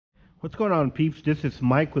What's going on, peeps? This is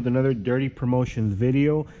Mike with another Dirty Promotions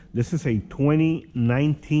video. This is a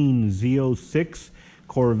 2019 Z06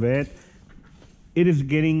 Corvette. It is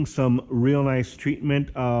getting some real nice treatment.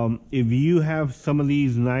 If you have some of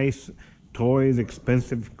these nice toys,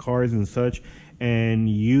 expensive cars and such, and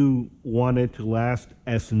you want it to last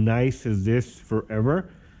as nice as this forever,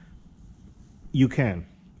 you can.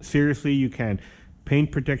 Seriously, you can.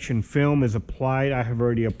 Paint protection film is applied. I have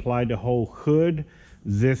already applied the whole hood,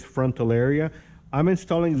 this frontal area. I'm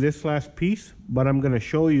installing this last piece, but I'm going to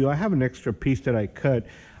show you. I have an extra piece that I cut.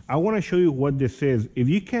 I want to show you what this is. If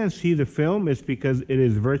you can't see the film, it's because it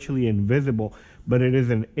is virtually invisible, but it is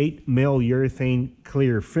an 8mm urethane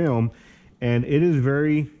clear film, and it is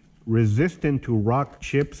very resistant to rock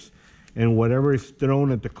chips and whatever is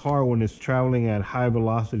thrown at the car when it's traveling at high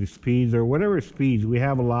velocity speeds or whatever speeds. We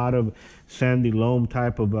have a lot of sandy loam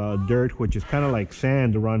type of dirt, which is kind of like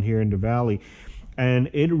sand around here in the valley, and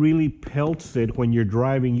it really pelts it when you're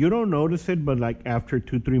driving. You don't notice it, but like after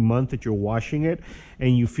 2-3 months that you're washing it,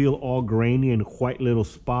 and you feel all grainy and white little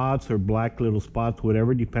spots or black little spots,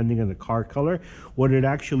 whatever, depending on the car color. What it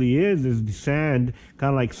actually is the sand, kind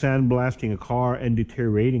of like sandblasting a car and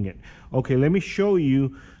deteriorating it. Okay, let me show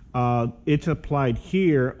you. It's applied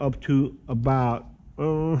here up to about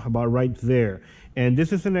right there, and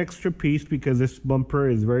this is an extra piece because this bumper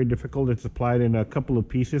is very difficult. It's applied in a couple of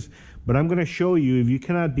pieces, but I'm going to show you. If you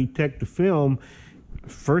cannot detect the film,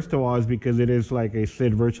 first of all, is because it is, like I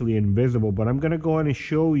said, virtually invisible. But I'm going to go ahead and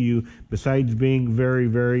show you, besides being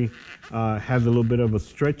very has a little bit of a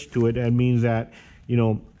stretch to it, that means that, you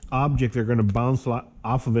know, objects are going to bounce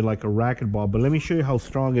off of it like a racquetball. But let me show you how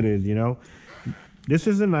strong it is. You know, this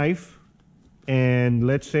is a knife, and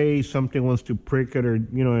let's say something wants to prick it, or,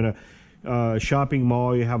 you know, in a shopping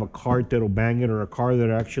mall, you have a cart that'll bang it, or a car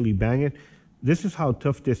that'll actually bang it. This is how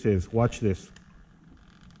tough this is. Watch this.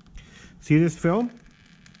 See this film?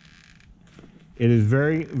 It is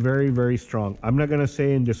very strong. I'm not going to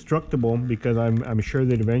say indestructible because I'm sure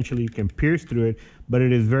that eventually you can pierce through it, but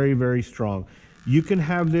it is very strong. You can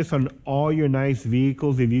have this on all your nice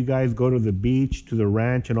vehicles. If you guys go to the beach, to the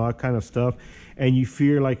ranch and all that kind of stuff, and you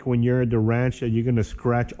fear like when you're at the ranch that you're going to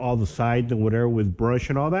scratch all the sides and whatever with brush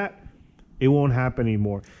and all that, it won't happen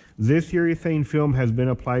anymore. This urethane film has been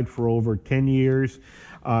applied for over 10 years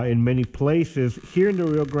in many places. Here in the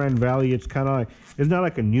Rio Grande Valley, it's kind of like, it's not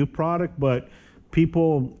like a new product, but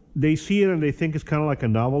people, they see it and they think it's kind of like a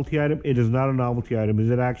novelty item. It is not a novelty item. It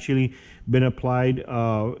has actually been applied,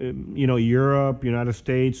 you know, Europe, United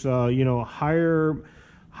States, you know, higher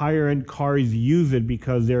end cars use it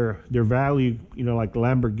because their value, you know, like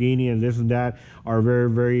Lamborghini and this and that, are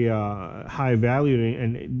very high valued,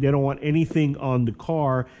 and they don't want anything on the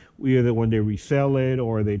car, either when they resell it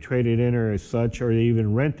or they trade it in or as such, or they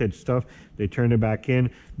even rent it stuff, they turn it back in.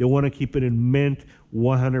 They want to keep it in mint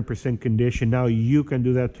 100% condition. Now you can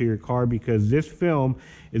do that to your car because this film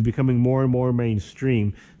is becoming more and more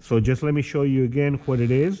mainstream. So just let me show you again what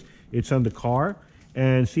it is. It's on the car,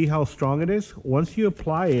 and see how strong it is. Once you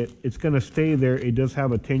apply it, it's going to stay there. It does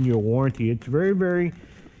have a 10-year warranty. It's very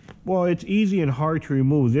well, it's easy and hard to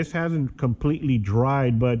remove. This hasn't completely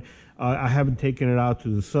dried, but I haven't taken it out to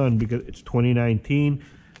the sun because it's 2019.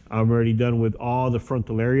 I'm already done with all the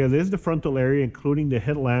frontal area. This is the frontal area, including the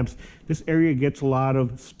headlamps. This area gets a lot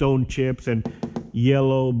of stone chips and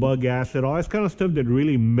yellow, bug acid, all this kind of stuff that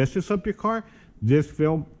really messes up your car. This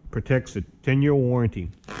film protects it. 10-year warranty.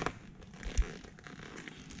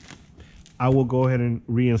 I will go ahead and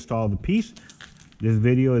reinstall the piece. This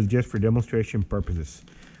video is just for demonstration purposes.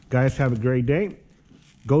 Guys, have a great day.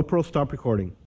 GoPro, stop recording.